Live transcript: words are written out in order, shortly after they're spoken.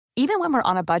Even when we're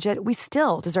on a budget, we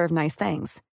still deserve nice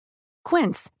things.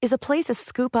 Quince is a place to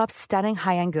scoop up stunning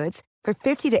high-end goods for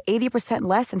 50 to 80%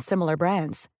 less than similar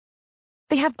brands.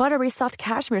 They have buttery soft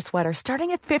cashmere sweaters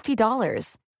starting at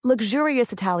 $50,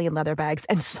 luxurious Italian leather bags,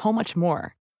 and so much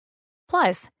more.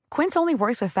 Plus, Quince only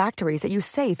works with factories that use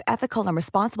safe, ethical, and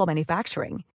responsible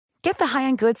manufacturing. Get the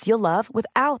high-end goods you'll love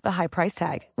without the high price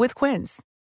tag with Quince.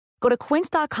 Go to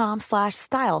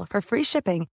quince.com/style for free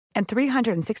shipping and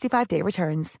 365-day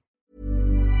returns.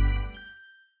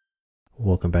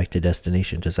 Welcome back to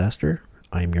Destination Disaster.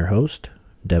 I'm your host,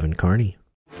 Devin Carney.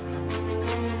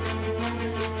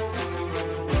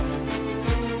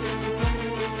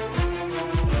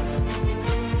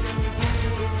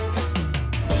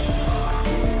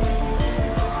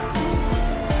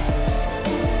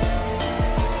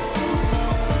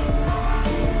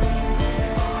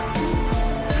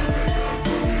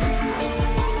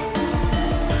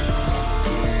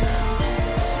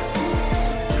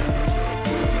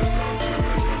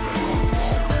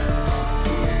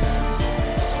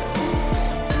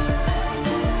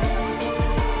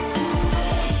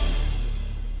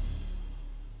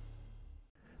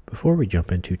 Before we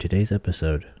jump into today's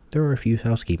episode, there are a few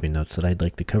housekeeping notes that I'd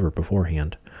like to cover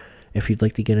beforehand. If you'd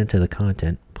like to get into the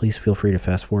content, please feel free to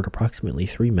fast forward approximately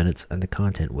 3 minutes and the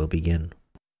content will begin.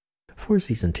 For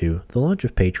Season 2, the launch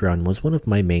of Patreon was one of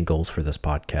my main goals for this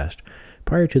podcast.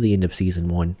 Prior to the end of Season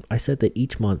 1, I said that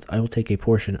each month I will take a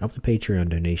portion of the Patreon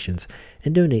donations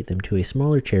and donate them to a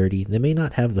smaller charity that may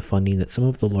not have the funding that some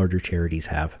of the larger charities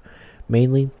have.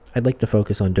 Mainly, I'd like to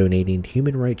focus on donating to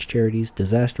human rights charities,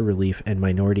 disaster relief, and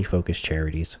minority-focused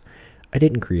charities. I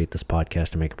didn't create this podcast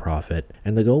to make a profit,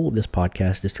 and the goal of this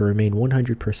podcast is to remain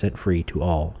 100% free to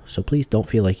all, so please don't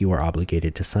feel like you are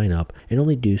obligated to sign up, and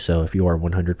only do so if you are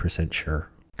 100% sure.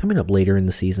 Coming up later in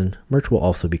the season, merch will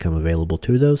also become available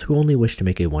to those who only wish to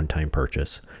make a one-time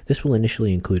purchase. This will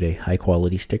initially include a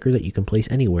high-quality sticker that you can place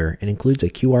anywhere and includes a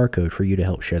QR code for you to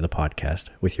help share the podcast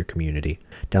with your community.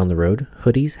 Down the road,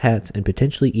 hoodies, hats, and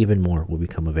potentially even more will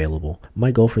become available. My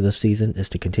goal for this season is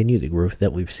to continue the growth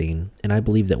that we've seen, and I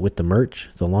believe that with the merch,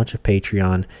 the launch of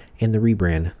Patreon, and the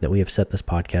rebrand, that we have set this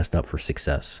podcast up for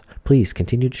success. Please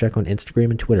continue to check on Instagram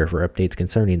and Twitter for updates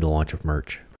concerning the launch of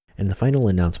merch. And the final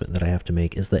announcement that I have to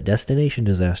make is that Destination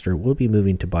Disaster will be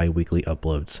moving to bi-weekly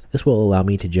uploads. This will allow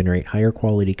me to generate higher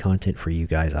quality content for you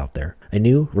guys out there. A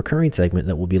new recurring segment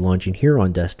that will be launching here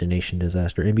on Destination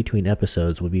Disaster in between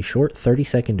episodes will be short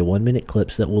 30-second to 1-minute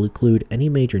clips that will include any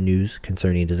major news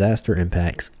concerning disaster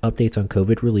impacts, updates on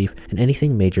COVID relief, and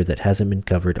anything major that hasn't been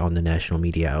covered on the national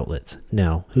media outlets.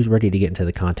 Now, who's ready to get into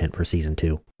the content for Season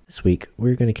 2? This week,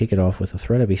 we're going to kick it off with the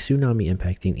threat of a tsunami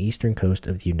impacting the eastern coast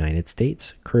of the United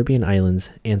States, Caribbean islands,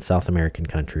 and South American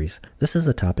countries. This is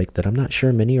a topic that I'm not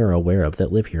sure many are aware of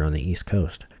that live here on the East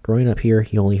Coast. Growing up here,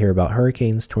 you only hear about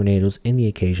hurricanes, tornadoes, and the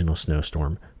occasional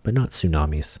snowstorm, but not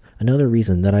tsunamis. Another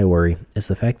reason that I worry is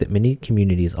the fact that many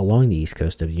communities along the east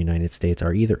coast of the United States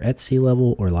are either at sea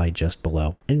level or lie just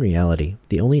below. In reality,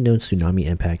 the only known tsunami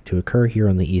impact to occur here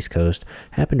on the east coast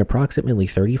happened approximately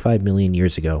 35 million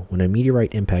years ago when a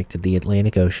meteorite impacted the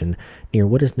Atlantic Ocean near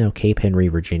what is now Cape Henry,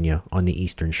 Virginia, on the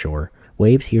eastern shore.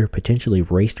 Waves here potentially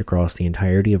raced across the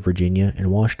entirety of Virginia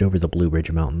and washed over the Blue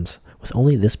Ridge Mountains. With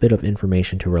only this bit of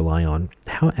information to rely on,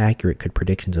 how accurate could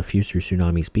predictions of future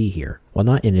tsunamis be here? While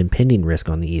not an impending risk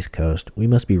on the East Coast, we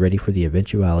must be ready for the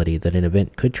eventuality that an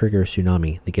event could trigger a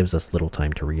tsunami that gives us little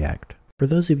time to react. For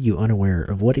those of you unaware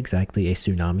of what exactly a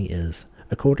tsunami is,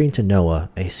 according to NOAA,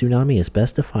 a tsunami is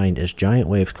best defined as giant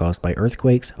waves caused by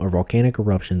earthquakes or volcanic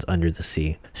eruptions under the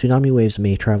sea. Tsunami waves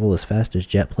may travel as fast as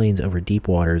jet planes over deep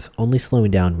waters, only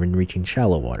slowing down when reaching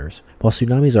shallow waters. While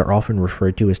tsunamis are often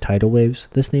referred to as tidal waves,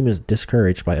 this name is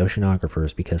discouraged by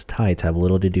oceanographers because tides have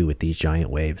little to do with these giant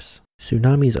waves.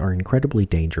 Tsunamis are incredibly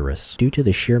dangerous due to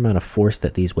the sheer amount of force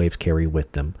that these waves carry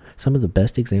with them. Some of the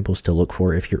best examples to look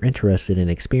for if you're interested in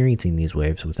experiencing these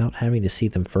waves without having to see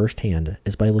them firsthand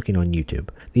is by looking on YouTube.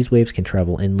 These waves can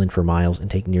travel inland for miles and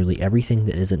take nearly everything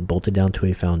that isn't bolted down to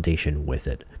a foundation with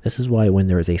it. This is why when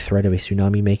there is a threat of a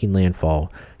tsunami making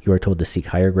landfall, you are told to seek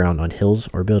higher ground on hills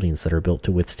or buildings that are built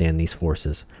to withstand these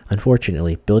forces.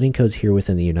 Unfortunately, building codes here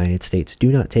within the United States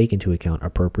do not take into account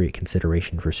appropriate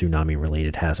consideration for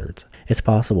tsunami-related hazards. It's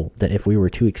possible that if we were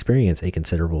to experience a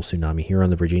considerable tsunami here on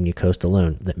the Virginia coast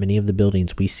alone, that many of the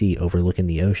buildings we see overlooking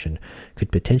the ocean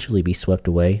could potentially be swept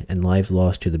away and lives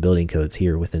lost to the building codes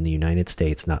here within the United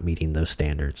States not meeting those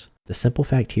standards. The simple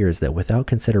fact here is that without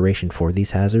consideration for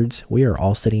these hazards, we are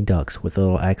all sitting ducks with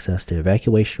little access to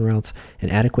evacuation routes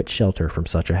and adequate shelter from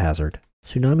such a hazard.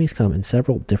 Tsunamis come in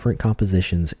several different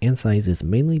compositions and sizes,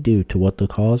 mainly due to what the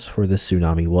cause for this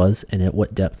tsunami was and at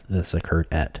what depth this occurred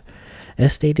at.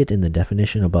 As stated in the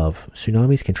definition above,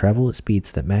 tsunamis can travel at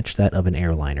speeds that match that of an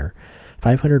airliner.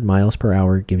 500 miles per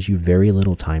hour gives you very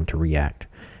little time to react.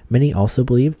 Many also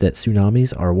believe that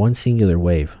tsunamis are one singular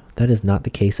wave. That is not the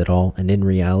case at all, and in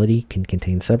reality can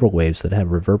contain several waves that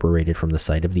have reverberated from the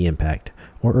site of the impact,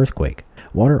 or earthquake.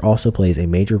 Water also plays a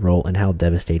major role in how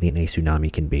devastating a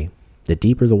tsunami can be. The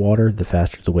deeper the water, the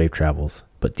faster the wave travels,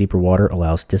 but deeper water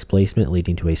allows displacement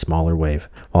leading to a smaller wave.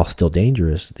 While still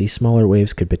dangerous, these smaller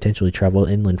waves could potentially travel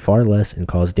inland far less and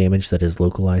cause damage that is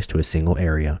localized to a single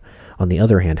area. On the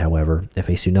other hand, however, if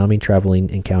a tsunami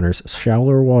traveling encounters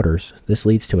shallower waters, this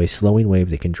leads to a slowing wave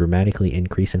that can dramatically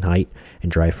increase in height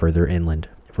and drive further inland.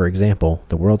 For example,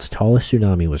 the world's tallest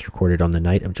tsunami was recorded on the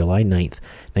night of July 9th,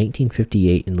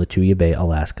 1958 in Lituya Bay,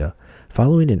 Alaska.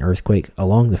 Following an earthquake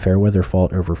along the Fairweather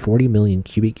Fault, over 40 million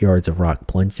cubic yards of rock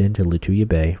plunged into Lituya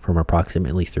Bay from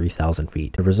approximately 3,000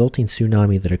 feet. The resulting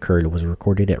tsunami that occurred was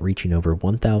recorded at reaching over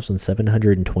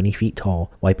 1,720 feet tall,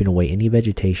 wiping away any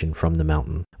vegetation from the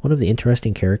mountain. One of the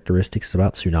interesting characteristics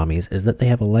about tsunamis is that they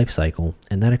have a life cycle,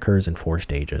 and that occurs in 4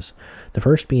 stages. The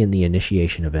first being the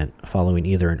initiation event, following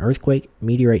either an earthquake,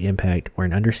 meteorite impact, or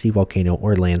an undersea volcano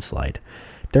or landslide.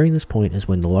 During this point is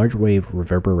when the large wave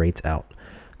reverberates out.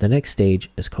 The next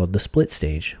stage is called the split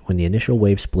stage, when the initial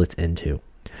wave splits in two.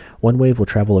 One wave will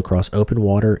travel across open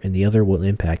water and the other will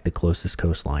impact the closest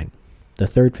coastline. The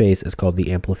third phase is called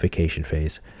the amplification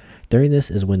phase. During this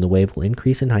is when the wave will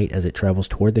increase in height as it travels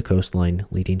toward the coastline,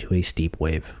 leading to a steep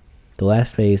wave. The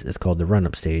last phase is called the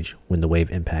run-up stage, when the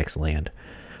wave impacts land.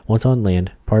 Once on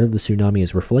land, part of the tsunami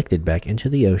is reflected back into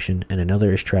the ocean and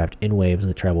another is trapped in waves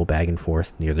that travel back and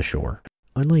forth near the shore.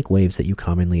 Unlike waves that you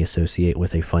commonly associate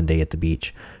with a fun day at the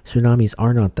beach, tsunamis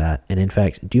are not that, and in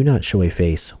fact do not show a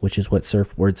face, which is what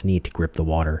surfboards need to grip the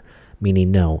water, meaning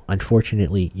no,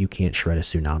 unfortunately you can't shred a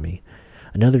tsunami.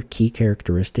 Another key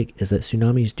characteristic is that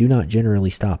tsunamis do not generally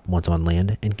stop once on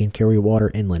land and can carry water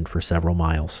inland for several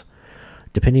miles.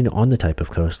 Depending on the type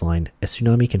of coastline, a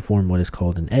tsunami can form what is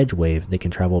called an edge wave that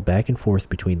can travel back and forth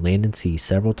between land and sea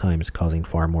several times, causing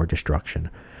far more destruction.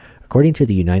 According to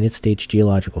the United States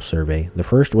Geological Survey, the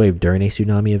first wave during a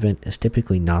tsunami event is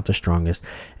typically not the strongest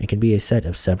and can be a set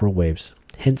of several waves,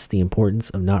 hence the importance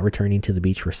of not returning to the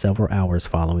beach for several hours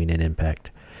following an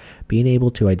impact. Being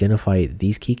able to identify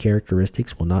these key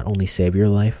characteristics will not only save your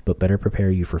life, but better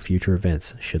prepare you for future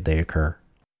events should they occur.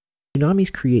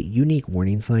 Tsunamis create unique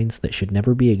warning signs that should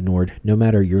never be ignored, no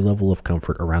matter your level of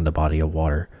comfort around a body of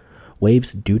water.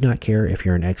 Waves do not care if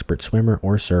you're an expert swimmer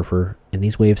or surfer, and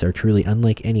these waves are truly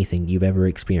unlike anything you've ever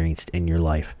experienced in your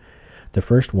life. The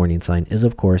first warning sign is,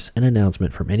 of course, an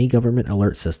announcement from any government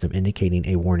alert system indicating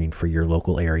a warning for your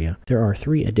local area. There are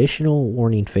 3 additional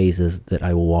warning phases that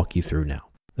I will walk you through now.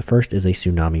 The first is a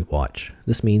tsunami watch.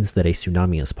 This means that a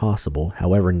tsunami is possible,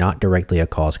 however not directly a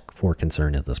cause for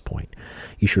concern at this point.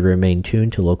 You should remain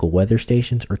tuned to local weather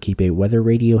stations or keep a weather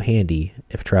radio handy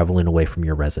if traveling away from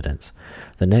your residence.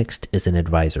 The next is an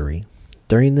advisory.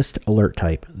 During this alert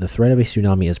type, the threat of a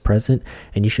tsunami is present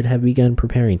and you should have begun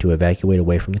preparing to evacuate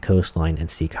away from the coastline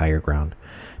and seek higher ground.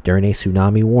 During a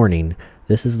tsunami warning,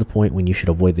 this is the point when you should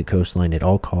avoid the coastline at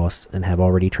all costs and have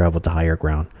already traveled to higher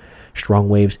ground. Strong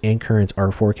waves and currents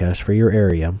are forecast for your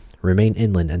area. Remain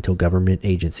inland until government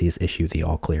agencies issue the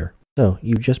all clear. So,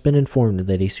 you've just been informed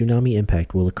that a tsunami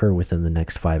impact will occur within the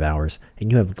next 5 hours,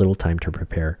 and you have little time to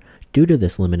prepare. Due to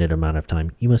this limited amount of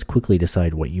time, you must quickly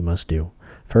decide what you must do.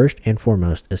 First and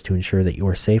foremost is to ensure that you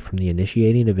are safe from the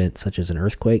initiating event such as an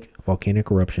earthquake,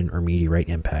 volcanic eruption, or meteorite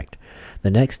impact.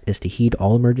 The next is to heed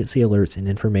all emergency alerts and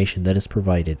information that is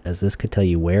provided, as this could tell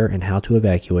you where and how to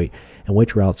evacuate and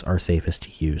which routes are safest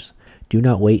to use. Do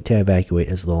not wait to evacuate,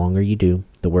 as the longer you do,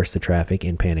 the worse the traffic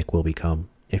and panic will become.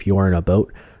 If you are in a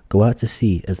boat, go out to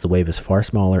sea, as the wave is far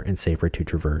smaller and safer to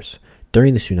traverse.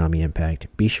 During the tsunami impact,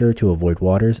 be sure to avoid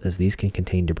waters, as these can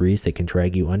contain debris that can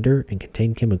drag you under and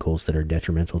contain chemicals that are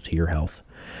detrimental to your health.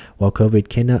 While COVID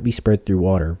cannot be spread through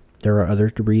water, there are other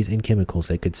debris and chemicals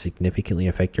that could significantly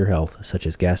affect your health, such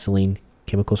as gasoline,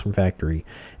 chemicals from factory,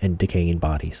 and decaying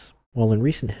bodies. While in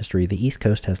recent history, the East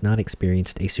Coast has not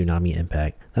experienced a tsunami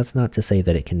impact, that's not to say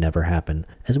that it can never happen.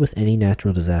 As with any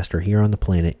natural disaster here on the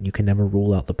planet, you can never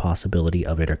rule out the possibility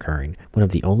of it occurring. One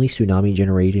of the only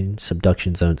tsunami-generating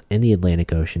subduction zones in the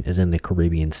Atlantic Ocean is in the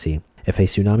Caribbean Sea. If a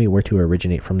tsunami were to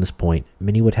originate from this point,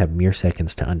 many would have mere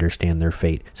seconds to understand their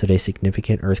fate, should a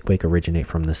significant earthquake originate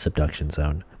from this subduction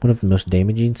zone. One of the most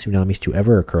damaging tsunamis to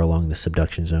ever occur along the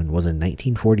subduction zone was in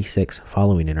 1946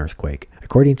 following an earthquake.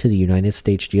 According to the United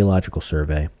States Geological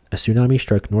Survey, A tsunami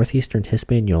struck northeastern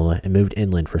Hispaniola and moved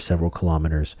inland for several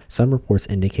kilometers. Some reports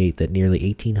indicate that nearly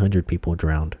 1,800 people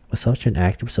drowned. With such an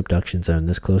active subduction zone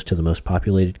this close to the most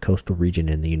populated coastal region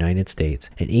in the United States,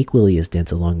 and equally as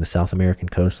dense along the South American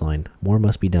coastline, more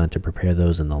must be done to prepare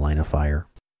those in the line of fire.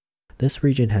 This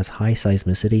region has high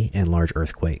seismicity and large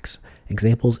earthquakes.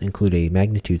 Examples include a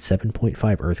magnitude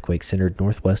 7.5 earthquake centered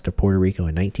northwest of Puerto Rico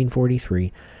in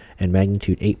 1943, and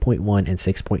magnitude 8.1 and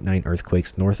 6.9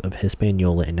 earthquakes north of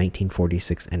Hispaniola in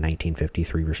 1946 and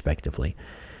 1953 respectively.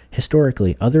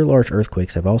 Historically, other large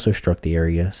earthquakes have also struck the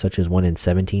area, such as one in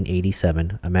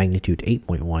 1787, a magnitude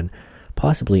 8.1,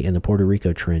 possibly in the Puerto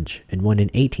Rico Trench, and one in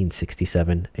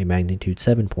 1867, a magnitude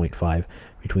 7.5,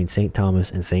 between St. Thomas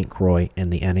and St. Croix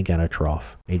and the Anegada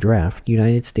Trough. A draft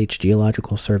United States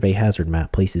Geological Survey hazard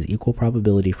map places equal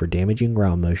probability for damaging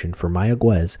ground motion for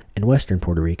Mayagüez and western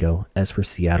Puerto Rico as for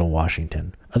Seattle,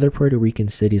 Washington. Other Puerto Rican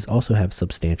cities also have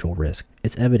substantial risk.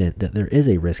 It's evident that there is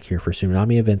a risk here for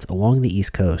tsunami events along the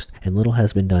East Coast, and little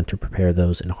has been done to prepare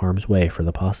those in harm's way for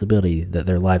the possibility that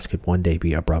their lives could one day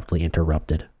be abruptly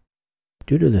interrupted.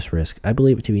 Due to this risk, I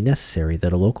believe it to be necessary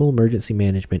that local emergency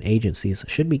management agencies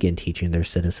should begin teaching their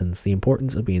citizens the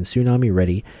importance of being tsunami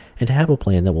ready and to have a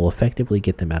plan that will effectively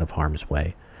get them out of harm's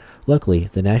way. Luckily,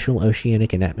 the National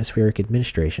Oceanic and Atmospheric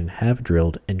Administration have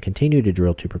drilled and continue to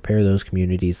drill to prepare those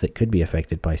communities that could be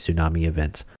affected by tsunami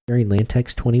events. During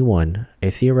Lantex 21,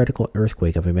 a theoretical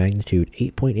earthquake of a magnitude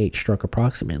 8.8 struck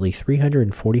approximately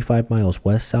 345 miles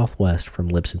west-southwest from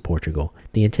Lisbon, Portugal.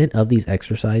 The intent of these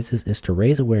exercises is to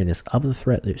raise awareness of the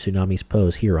threat that tsunamis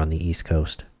pose here on the East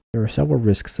Coast. There are several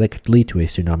risks that could lead to a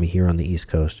tsunami here on the East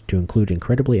Coast, to include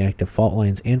incredibly active fault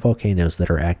lines and volcanoes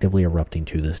that are actively erupting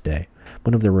to this day.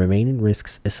 One of the remaining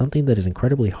risks is something that is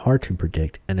incredibly hard to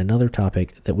predict, and another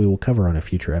topic that we will cover on a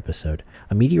future episode.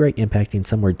 A meteorite impacting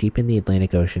somewhere deep in the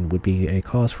Atlantic Ocean would be a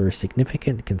cause for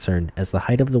significant concern, as the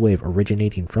height of the wave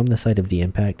originating from the site of the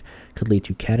impact could lead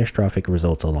to catastrophic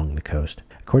results along the coast.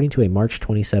 According to a March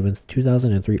 27,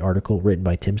 2003 article written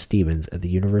by Tim Stevens at the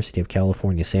University of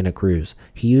California, Santa Cruz,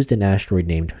 he used an asteroid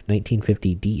named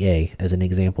 1950 DA as an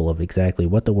example of exactly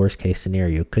what the worst-case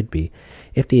scenario could be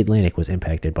if the Atlantic was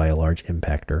impacted by a large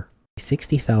impactor. A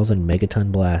 60,000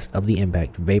 megaton blast of the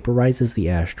impact vaporizes the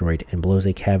asteroid and blows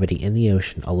a cavity in the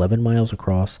ocean 11 miles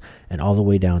across and all the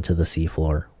way down to the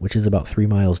seafloor, which is about 3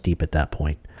 miles deep at that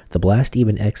point. The blast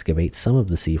even excavates some of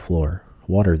the seafloor.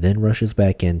 Water then rushes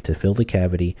back in to fill the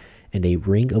cavity, and a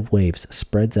ring of waves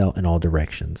spreads out in all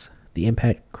directions. The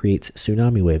impact creates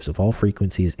tsunami waves of all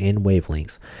frequencies and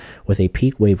wavelengths, with a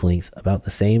peak wavelength about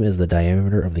the same as the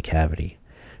diameter of the cavity.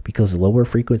 Because lower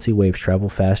frequency waves travel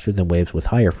faster than waves with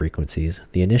higher frequencies,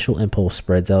 the initial impulse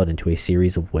spreads out into a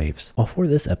series of waves. While for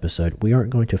this episode, we aren't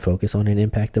going to focus on an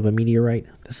impact of a meteorite,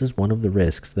 this is one of the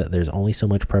risks that there's only so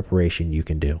much preparation you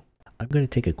can do. I'm going to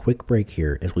take a quick break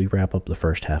here as we wrap up the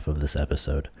first half of this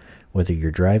episode. Whether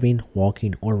you're driving,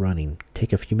 walking, or running,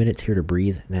 take a few minutes here to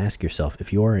breathe and ask yourself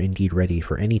if you are indeed ready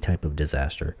for any type of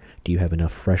disaster. Do you have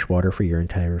enough fresh water for your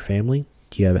entire family?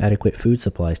 Do you have adequate food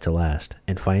supplies to last?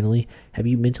 And finally, have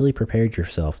you mentally prepared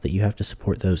yourself that you have to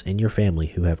support those in your family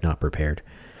who have not prepared?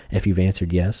 If you've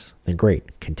answered yes, then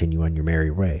great, continue on your merry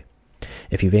way.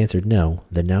 If you've answered no,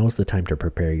 then now is the time to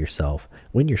prepare yourself.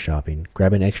 When you're shopping,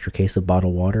 grab an extra case of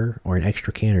bottled water or an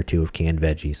extra can or two of canned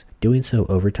veggies. Doing so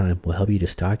over time will help you to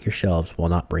stock your shelves while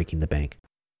not breaking the bank.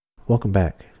 Welcome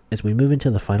back. As we move into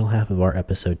the final half of our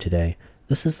episode today,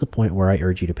 this is the point where I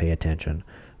urge you to pay attention.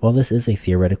 While this is a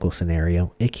theoretical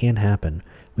scenario, it can happen.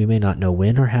 We may not know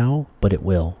when or how, but it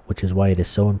will, which is why it is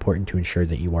so important to ensure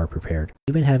that you are prepared.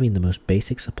 Even having the most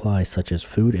basic supplies such as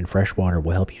food and fresh water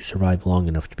will help you survive long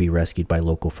enough to be rescued by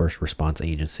local first response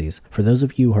agencies. For those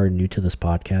of you who are new to this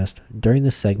podcast, during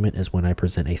this segment is when I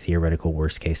present a theoretical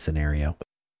worst-case scenario.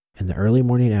 In the early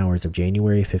morning hours of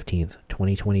January 15th,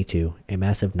 2022, a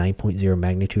massive 9.0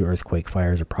 magnitude earthquake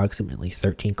fires approximately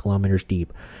 13 kilometers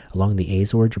deep along the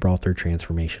Azores-Gibraltar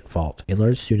Transformation Fault. A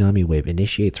large tsunami wave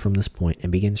initiates from this point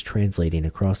and begins translating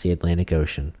across the Atlantic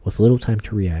Ocean. With little time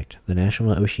to react, the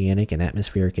National Oceanic and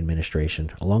Atmospheric Administration,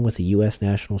 along with the U.S.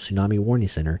 National Tsunami Warning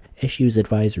Center, issues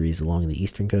advisories along the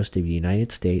eastern coast of the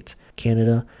United States,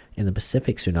 Canada, and the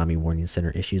Pacific Tsunami Warning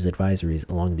Center issues advisories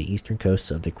along the eastern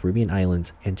coasts of the Caribbean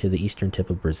islands and to the eastern tip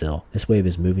of Brazil. This wave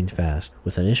is moving fast.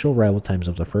 With initial arrival times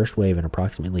of the first wave in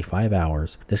approximately 5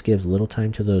 hours, this gives little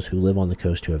time to those who live on the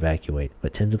coast to evacuate,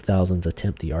 but tens of thousands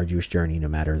attempt the arduous journey no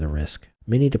matter the risk.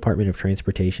 Many Department of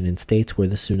Transportation in states where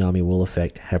the tsunami will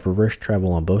affect have reversed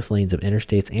travel on both lanes of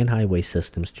interstates and highway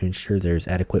systems to ensure there is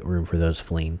adequate room for those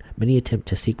fleeing. Many attempt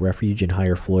to seek refuge in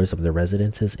higher floors of their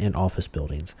residences and office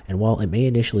buildings, and while it may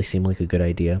initially seem like a good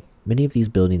idea, Many of these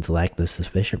buildings lack the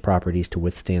sufficient properties to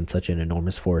withstand such an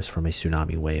enormous force from a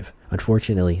tsunami wave.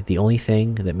 Unfortunately, the only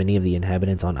thing that many of the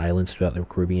inhabitants on islands throughout the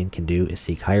Caribbean can do is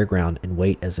seek higher ground and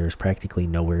wait, as there is practically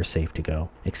nowhere safe to go,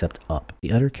 except up.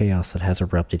 The utter chaos that has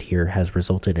erupted here has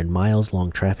resulted in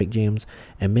miles-long traffic jams,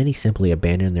 and many simply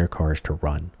abandon their cars to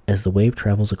run. As the wave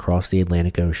travels across the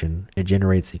Atlantic Ocean, it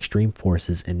generates extreme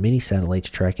forces, and many satellites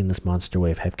tracking this monster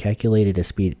wave have calculated a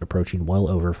speed approaching well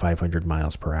over 500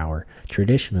 miles per hour.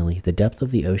 Traditionally, the depth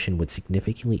of the ocean would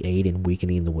significantly aid in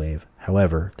weakening the wave.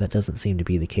 However, that doesn't seem to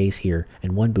be the case here,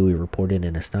 and one buoy reported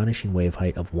an astonishing wave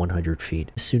height of 100 feet.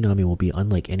 This tsunami will be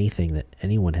unlike anything that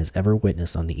anyone has ever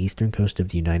witnessed on the eastern coast of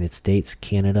the United States,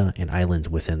 Canada, and islands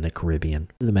within the Caribbean.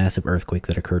 The massive earthquake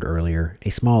that occurred earlier,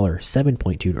 a smaller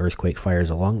 7.2 earthquake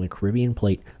fires along the Caribbean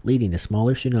plate, leading to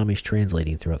smaller tsunamis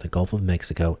translating throughout the Gulf of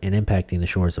Mexico and impacting the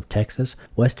shores of Texas,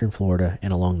 western Florida,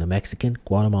 and along the Mexican,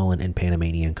 Guatemalan, and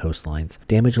Panamanian coastlines.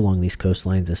 Damage along these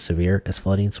coastlines is severe, as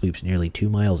flooding sweeps nearly 2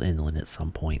 miles inland at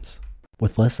some points.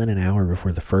 With less than an hour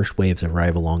before the first waves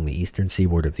arrive along the eastern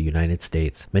seaboard of the United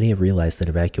States, many have realized that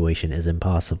evacuation is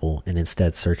impossible and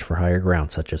instead search for higher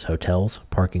ground such as hotels,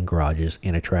 parking garages,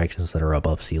 and attractions that are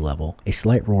above sea level. A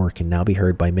slight roar can now be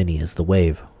heard by many as the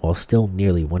wave, while still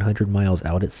nearly 100 miles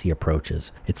out at sea,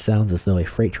 approaches. It sounds as though a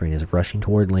freight train is rushing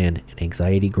toward land, and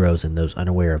anxiety grows in those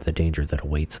unaware of the danger that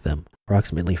awaits them.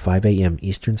 Approximately 5 a.m.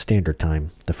 Eastern Standard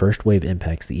Time, the first wave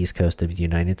impacts the east coast of the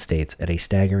United States at a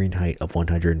staggering height of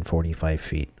 145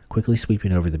 feet, quickly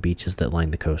sweeping over the beaches that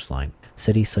line the coastline.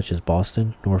 Cities such as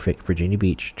Boston, Norfolk, Virginia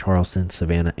Beach, Charleston,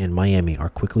 Savannah, and Miami are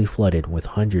quickly flooded with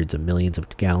hundreds of millions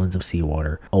of gallons of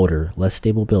seawater. Older, less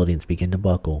stable buildings begin to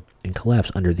buckle and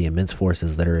collapse under the immense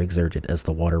forces that are exerted as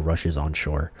the water rushes on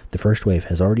shore. The first wave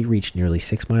has already reached nearly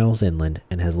 6 miles inland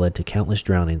and has led to countless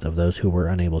drownings of those who were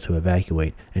unable to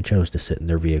evacuate and chose to sit in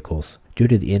their vehicles. Due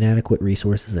to the inadequate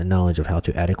resources and knowledge of how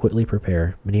to adequately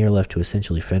prepare, many are left to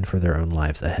essentially fend for their own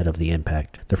lives ahead of the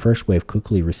impact. The first wave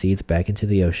quickly recedes back into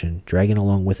the ocean, dragging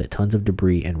along with it tons of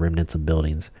debris and remnants of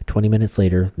buildings. 20 minutes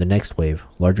later, the next wave,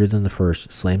 larger than the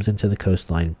first, slams into the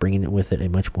coastline, bringing it with it a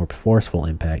much more forceful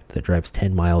impact that drives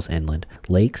 10 miles inland.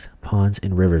 Lakes, ponds,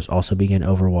 and rivers also begin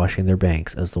overwashing their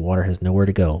banks as the water has nowhere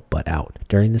to go but out.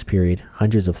 During this period,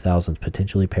 hundreds of thousands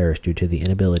potentially perish due to the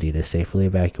inability to safely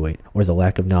evacuate or the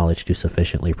lack of knowledge to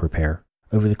sufficiently prepare.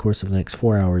 Over the course of the next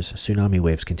 4 hours, tsunami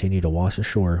waves continue to wash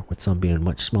ashore, with some being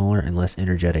much smaller and less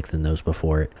energetic than those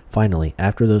before it. Finally,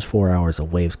 after those 4 hours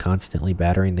of waves constantly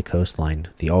battering the coastline,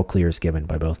 the all-clear is given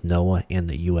by both NOAA and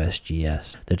the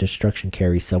USGS. The destruction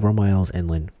carries several miles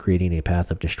inland, creating a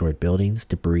path of destroyed buildings,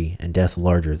 debris, and death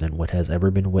larger than what has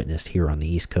ever been witnessed here on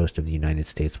the east coast of the United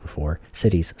States before.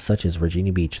 Cities such as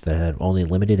Virginia Beach that had only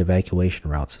limited evacuation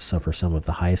routes suffer some of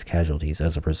the highest casualties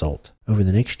as a result. Over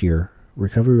the next year,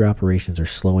 recovery operations are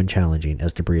slow and challenging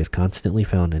as debris is constantly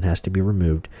found and has to be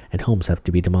removed, and homes have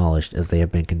to be demolished as they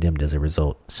have been condemned as a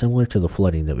result, similar to the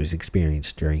flooding that was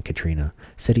experienced during Katrina.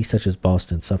 Cities such as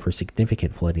Boston suffer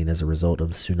significant flooding as a result of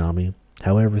the tsunami.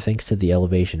 However, thanks to the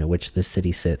elevation at which this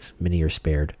city sits, many are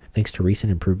spared. Thanks to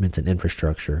recent improvements in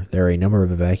infrastructure, there are a number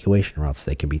of evacuation routes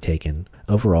that can be taken.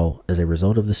 Overall, as a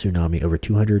result of the tsunami, over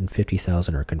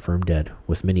 250,000 are confirmed dead,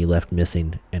 with many left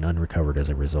missing and unrecovered as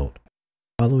a result.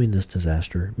 Following this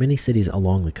disaster, many cities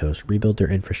along the coast rebuilt their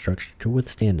infrastructure to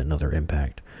withstand another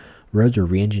impact. Roads are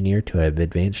re-engineered to have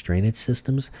advanced drainage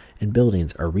systems, and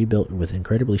buildings are rebuilt with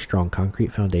incredibly strong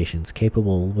concrete foundations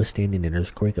capable of withstanding an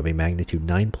earthquake of a magnitude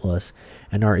 9+,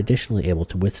 and are additionally able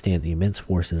to withstand the immense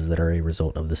forces that are a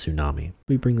result of the tsunami.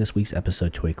 We bring this week's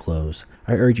episode to a close.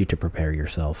 I urge you to prepare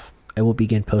yourself. I will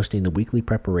begin posting the weekly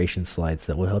preparation slides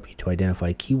that will help you to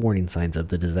identify key warning signs of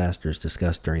the disasters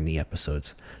discussed during the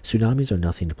episodes. Tsunamis are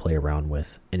nothing to play around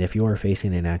with, and if you are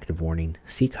facing an active warning,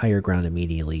 seek higher ground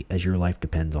immediately as your life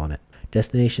depends on it.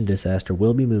 Destination Disaster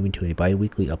will be moving to a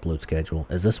bi-weekly upload schedule,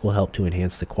 as this will help to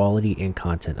enhance the quality and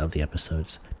content of the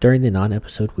episodes. During the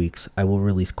non-episode weeks, I will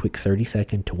release quick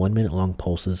 30-second to 1-minute long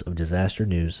pulses of disaster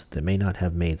news that may not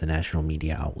have made the national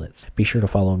media outlets. Be sure to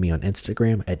follow me on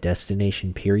Instagram at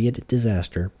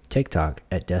Destination_Disaster, TikTok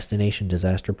at Destination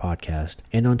Disaster Podcast,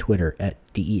 and on Twitter at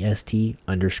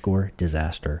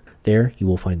DEST_disaster. There, you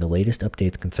will find the latest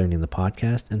updates concerning the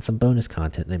podcast and some bonus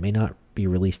content that may not be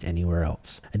released anywhere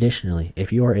else. Additionally,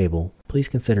 if you are able, please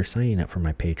consider signing up for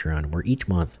my Patreon, where each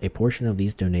month a portion of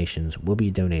these donations will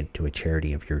be donated to a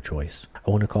charity of your choice. I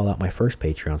want to call out my first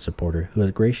Patreon supporter who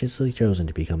has graciously chosen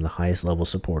to become the highest level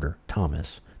supporter,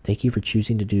 Thomas. Thank you for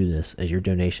choosing to do this, as your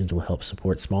donations will help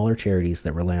support smaller charities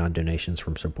that rely on donations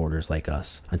from supporters like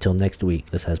us. Until next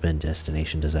week, this has been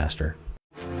Destination Disaster.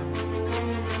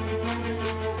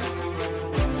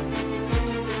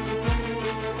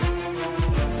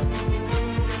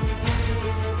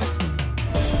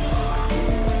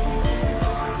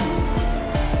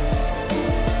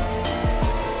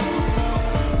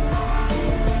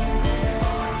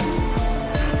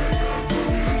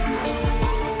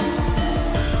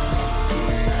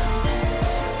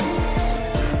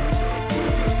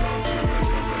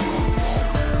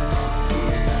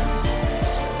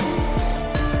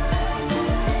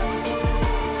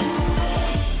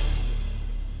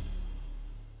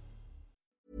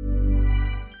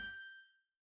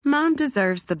 Mom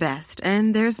deserves the best,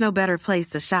 and there's no better place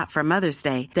to shop for Mother's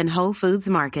Day than Whole Foods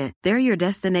Market. They're your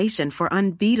destination for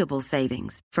unbeatable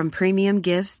savings, from premium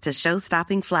gifts to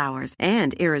show-stopping flowers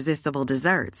and irresistible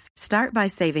desserts. Start by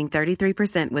saving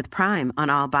 33% with Prime on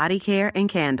all body care and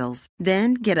candles.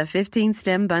 Then get a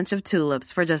 15-stem bunch of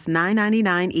tulips for just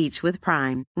 $9.99 each with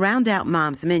Prime. Round out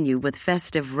Mom's menu with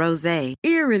festive rosé,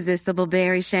 irresistible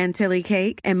berry chantilly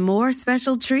cake, and more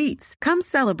special treats. Come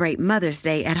celebrate Mother's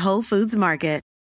Day at Whole Foods Market.